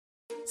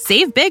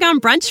Save big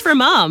on brunch for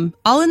mom,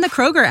 all in the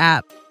Kroger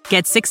app.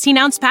 Get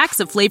 16-ounce packs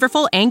of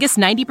flavorful Angus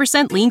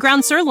 90% lean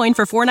ground sirloin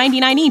for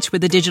 $4.99 each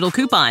with a digital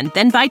coupon.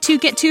 Then buy 2,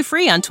 get 2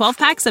 free on 12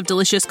 packs of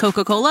delicious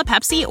Coca-Cola,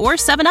 Pepsi, or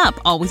 7-Up,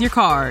 all with your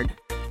card.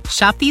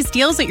 Shop these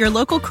deals at your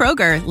local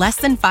Kroger, less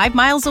than 5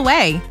 miles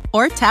away.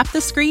 Or tap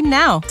the screen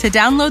now to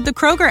download the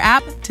Kroger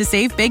app to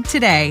save big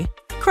today.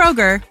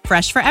 Kroger,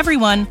 fresh for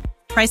everyone.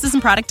 Prices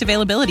and product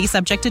availability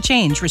subject to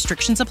change.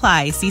 Restrictions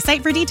apply. See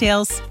site for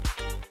details.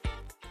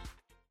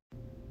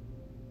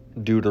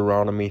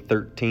 Deuteronomy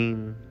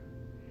 13.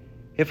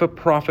 If a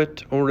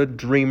prophet or a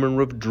dreamer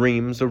of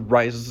dreams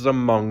arises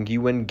among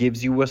you and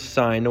gives you a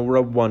sign or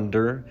a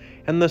wonder,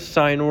 and the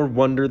sign or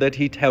wonder that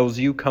he tells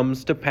you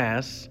comes to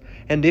pass,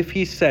 and if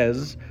he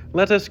says,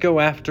 "Let us go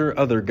after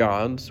other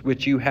gods,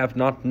 which you have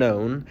not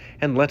known,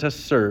 and let us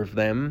serve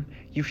them,"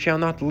 you shall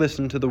not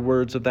listen to the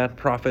words of that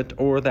prophet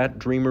or that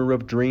dreamer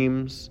of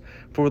dreams,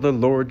 for the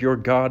Lord your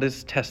God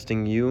is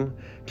testing you,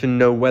 to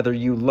know whether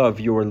you love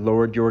your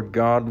Lord your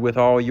God with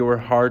all your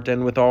heart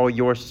and with all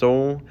your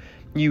soul.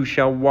 You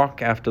shall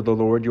walk after the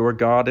Lord your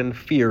God and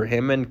fear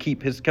him and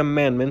keep his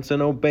commandments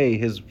and obey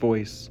his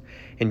voice,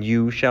 and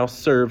you shall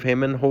serve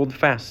him and hold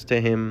fast to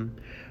him.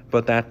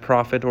 But that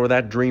prophet or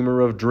that dreamer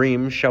of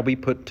dreams shall be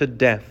put to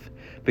death,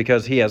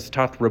 because he has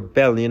taught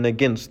rebellion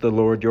against the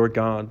Lord your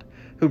God,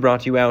 who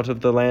brought you out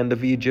of the land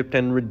of Egypt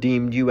and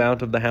redeemed you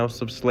out of the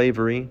house of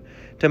slavery,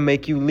 to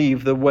make you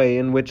leave the way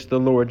in which the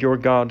Lord your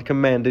God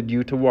commanded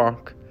you to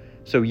walk.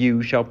 So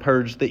you shall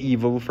purge the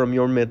evil from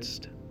your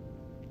midst.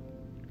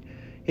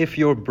 If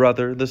your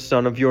brother, the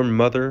son of your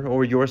mother,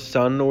 or your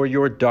son, or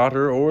your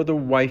daughter, or the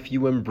wife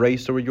you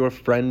embrace, or your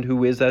friend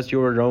who is as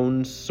your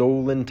own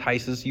soul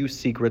entices you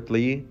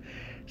secretly,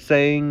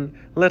 saying,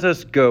 "Let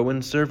us go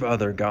and serve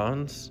other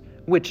gods,"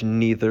 which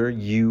neither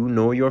you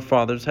nor your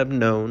fathers have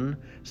known,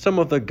 some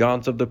of the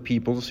gods of the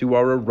peoples who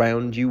are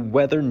around you,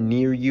 whether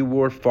near you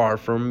or far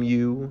from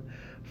you,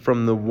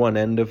 from the one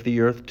end of the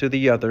earth to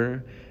the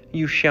other,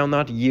 you shall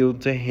not yield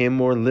to him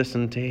or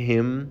listen to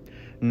him,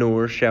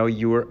 nor shall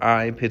your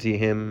eye pity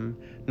him,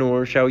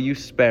 nor shall you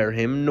spare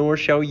him, nor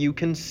shall you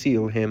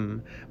conceal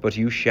him, but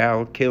you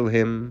shall kill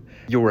him.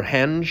 Your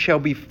hand shall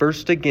be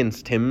first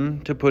against him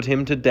to put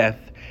him to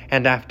death,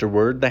 and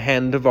afterward the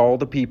hand of all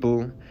the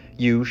people.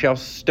 You shall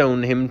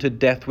stone him to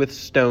death with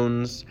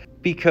stones,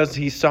 because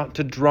he sought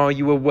to draw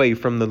you away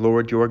from the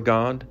Lord your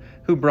God,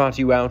 who brought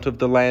you out of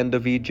the land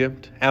of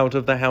Egypt, out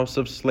of the house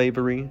of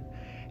slavery.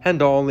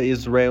 And all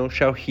Israel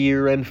shall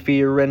hear and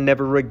fear and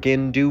never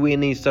again do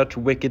any such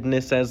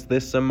wickedness as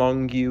this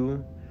among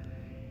you.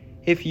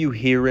 If you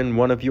hear in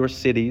one of your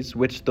cities,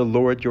 which the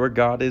Lord your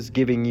God is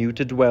giving you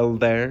to dwell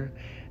there,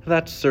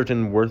 that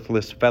certain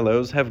worthless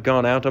fellows have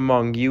gone out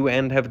among you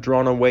and have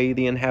drawn away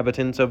the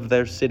inhabitants of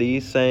their city,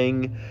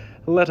 saying,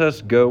 "Let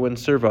us go and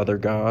serve other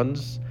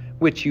gods,"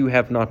 which you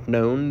have not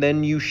known,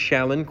 then you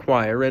shall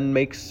inquire and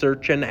make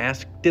search and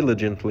ask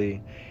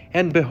diligently.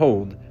 And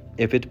behold,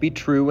 if it be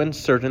true and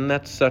certain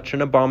that such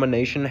an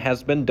abomination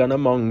has been done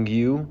among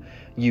you,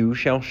 you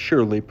shall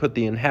surely put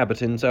the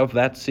inhabitants of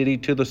that city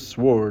to the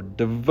sword,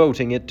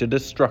 devoting it to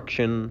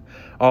destruction,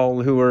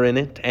 all who are in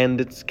it, and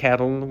its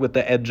cattle, with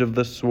the edge of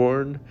the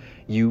sword.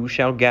 You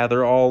shall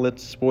gather all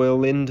its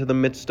spoil into the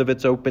midst of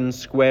its open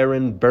square,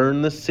 and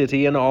burn the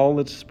city and all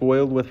its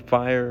spoil with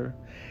fire,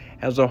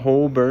 as a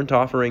whole burnt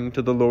offering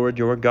to the Lord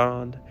your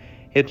God.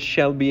 It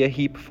shall be a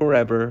heap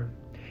forever.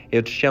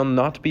 It shall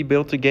not be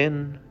built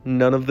again.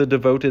 None of the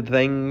devoted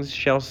things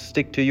shall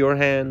stick to your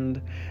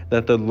hand,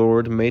 that the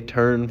Lord may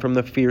turn from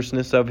the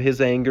fierceness of his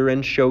anger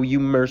and show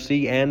you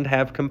mercy and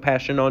have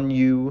compassion on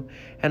you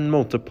and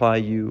multiply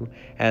you,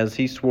 as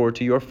he swore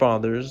to your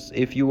fathers,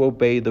 if you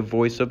obey the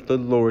voice of the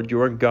Lord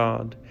your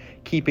God,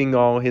 keeping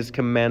all his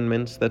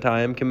commandments that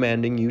I am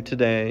commanding you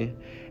today,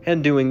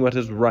 and doing what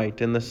is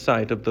right in the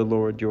sight of the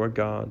Lord your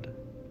God.